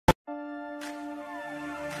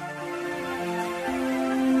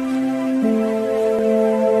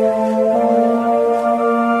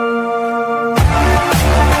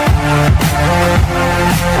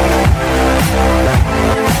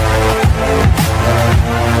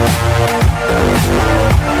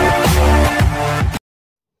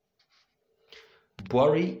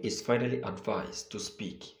Buhari is finally advised to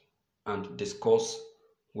speak and discuss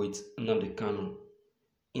with Ñnamdi Kanu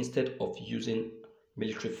instead of using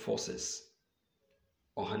military forces,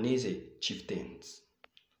 Ohanaeze chieftains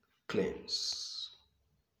claims.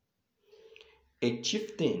 A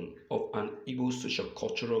chieftain of an Igbo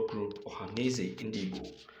social-cultural group, Ohanaeze Igbo,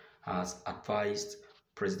 has advised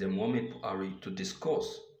President Muhammadu Buhari to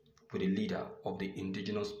discuss with the leader of the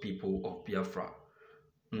indigenous people of Biafra,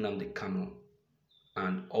 Ñnamdi Kanu,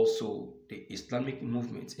 and also the Islamic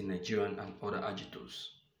movements in Nigeria and other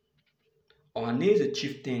agitators. Ohanaeze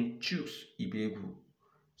chieftain Chuks Ibegu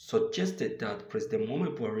suggested that President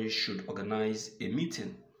Muhammadu Buhari should organize a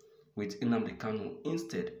meeting with Ñnamdi Kanu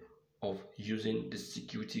instead of using the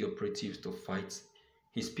security operatives to fight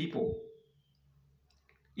his people.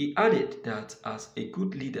 He added that as a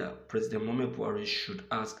good leader, President Muhammadu Buhari should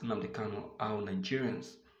ask Ñnamdi Kanu how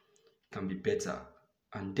Nigerians can be better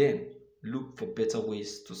and then look for better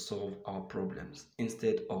ways to solve our problems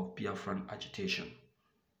instead of Biafran agitation.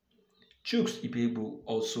 Chuks Ibegu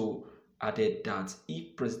also added that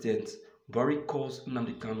if President Buhari calls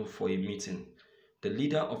Ñnamdi Kanu for a meeting, the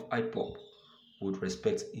leader of IPOB would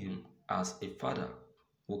respect him as a father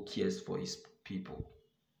who cares for his people.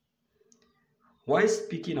 While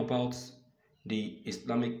speaking about the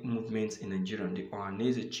Islamic movements in Nigeria, the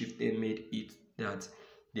Ohanaeze chieftain made it that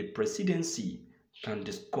the presidency can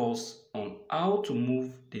discuss on how to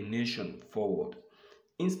move the nation forward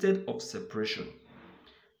instead of separation.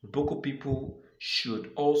 Boko people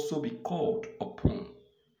should also be called upon,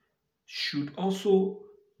 should also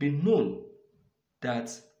be known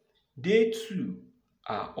that they too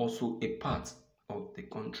are also a part of the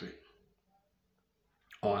country.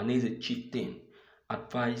 Ohanaeze chieftain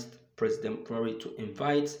advised President Buhari to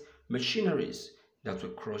invite machineries that will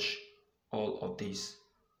crush all of these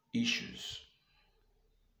issues.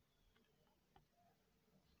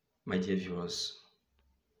 My dear viewers,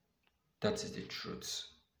 that is the truth.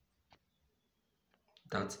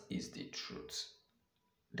 That is the truth.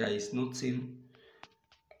 There is nothing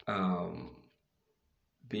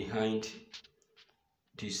behind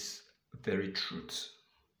this very truth.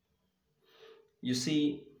 You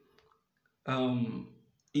see,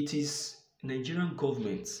 it is Nigerian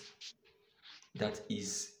government that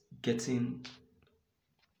is getting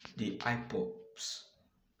the IPOBs,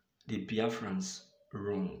 the Biafrans,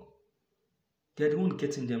 wrong. They are the one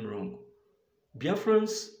getting them wrong.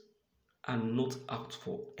 Biafrans are not out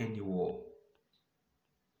for any war.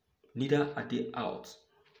 Neither are they out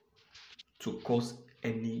to cause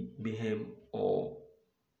any mayhem or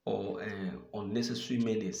unnecessary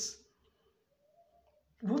menace.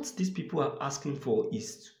 What these people are asking for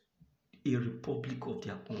is a republic of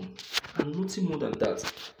their own, and nothing more than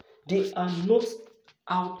that. They are not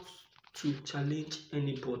out to challenge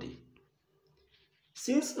anybody.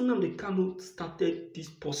 Since Ñnamdi Kanu started this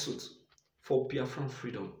pursuit for Biafran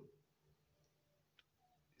freedom,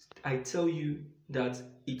 I tell you that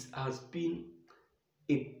it has been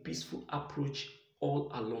a peaceful approach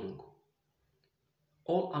all along.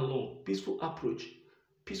 All along, peaceful approach,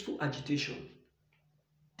 peaceful agitation.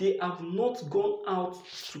 They have not gone out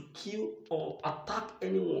to kill or attack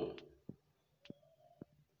anyone.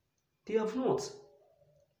 They have not.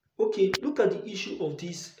 Okay, look at the issue of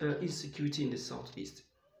this insecurity in the southeast.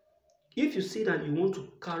 If you say that you want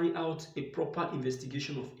to carry out a proper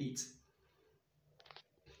investigation of it,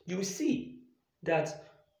 you will see that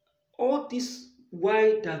all this,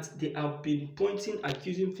 why that they have been pointing,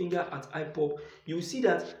 accusing finger at IPOB, you will see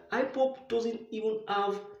that IPOB doesn't even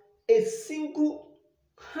have a single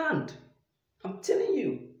hand, I'm telling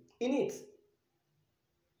you, in it.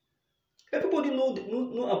 Everybody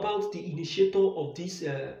know about the initiator of this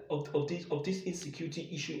of this insecurity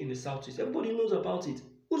issue in the southeast. Everybody knows about it.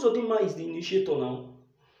 Uzodinma is the initiator now.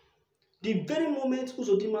 The very moment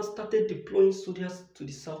Uzodinma started deploying soldiers to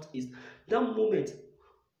the southeast, that moment,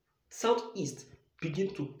 southeast began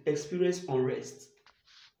to experience unrest.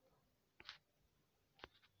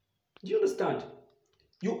 Do you understand?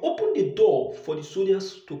 You open the door for the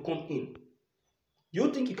soldiers to come in.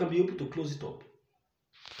 You think you can be able to close it up?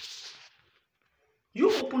 You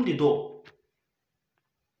open the door.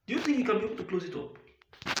 Do you think you can be able to close it up?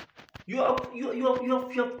 You have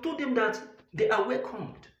told them that they are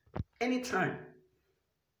welcomed anytime.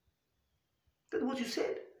 That's what you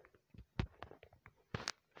said.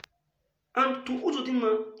 And to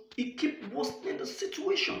Uzodinma, he keep worsening the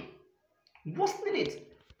situation. Worsening it.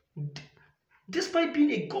 Despite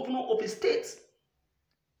being a governor of a state.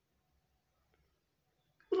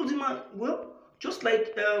 Uzodinma, well, just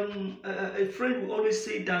like a friend will always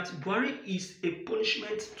say that Buhari is a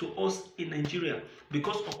punishment to us in Nigeria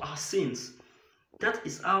because of our sins. that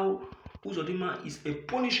is how Uzodinma is a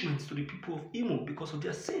punishment to the people of Imo because of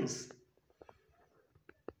their sins.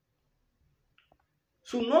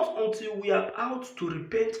 So not until we are out to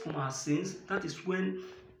repent from our sins, that is when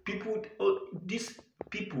these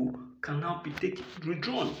people can now be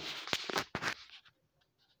redrawn.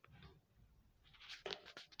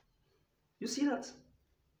 You see that?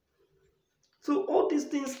 So all these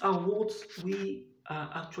things are what we are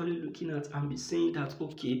actually looking at and be saying that,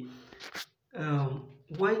 okay,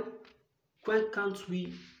 why can't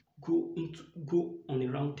we go on a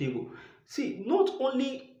round table? See, not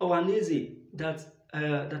only Ohanaeze that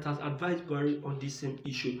has advised Buhari on this same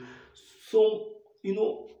issue. Some,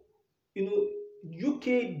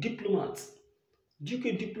 UK diplomats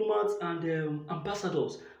and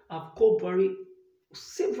ambassadors have called Buhari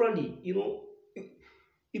severally. Even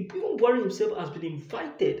Buhari himself has been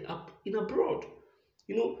invited up in abroad.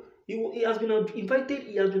 He has been invited.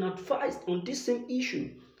 He has been advised on this same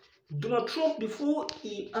issue. Donald Trump, before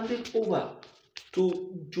he handed over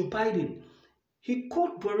to Joe Biden, he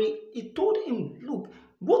called Buhari. He told him, look,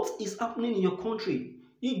 what is happening in your country?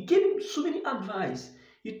 He gave him so many advice.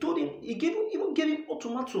 He told him, even gave him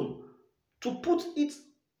ultimatum to put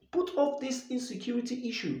off this insecurity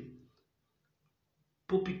issue.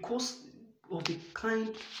 But because of the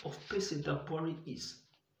kind of person that Buhari is,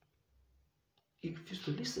 he refused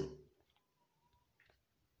to listen.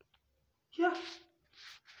 Yeah.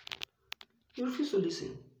 He refused to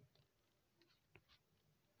listen.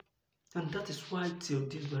 And that is why till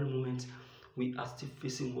this very moment we are still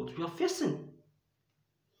facing what we are facing.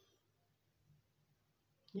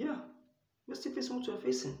 Yeah, we're still facing what we are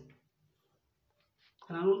facing.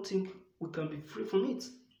 And I don't think we can be free from it.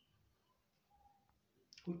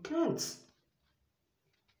 We can't.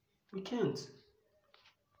 We can't.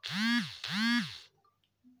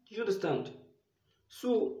 You understand?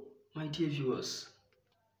 So, my dear viewers,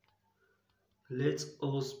 let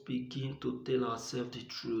us begin to tell ourselves the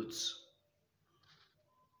truth.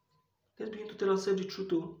 Let's begin to tell ourselves the truth,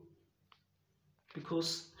 though.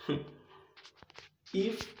 Because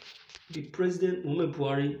if the President Muhammadu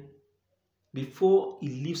Buhari, before he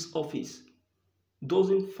leaves office,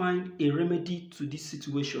 doesn't find a remedy to this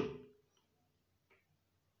situation,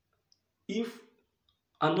 if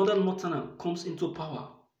another Northerner comes into power,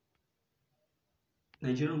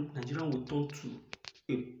 Nigeria will turn to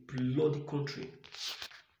a bloody country.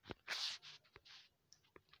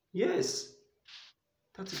 Yes,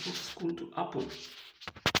 that is what is going to happen.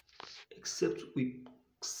 Except we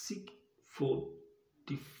seek for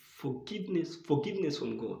the forgiveness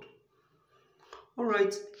from God. All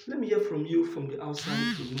right, let me hear from you from the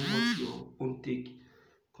outside to know what's your own take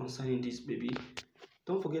concerning this, baby.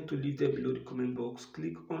 Don't forget to leave there below the comment box.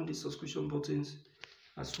 Click on the subscription buttons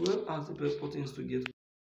as well as the bell buttons to get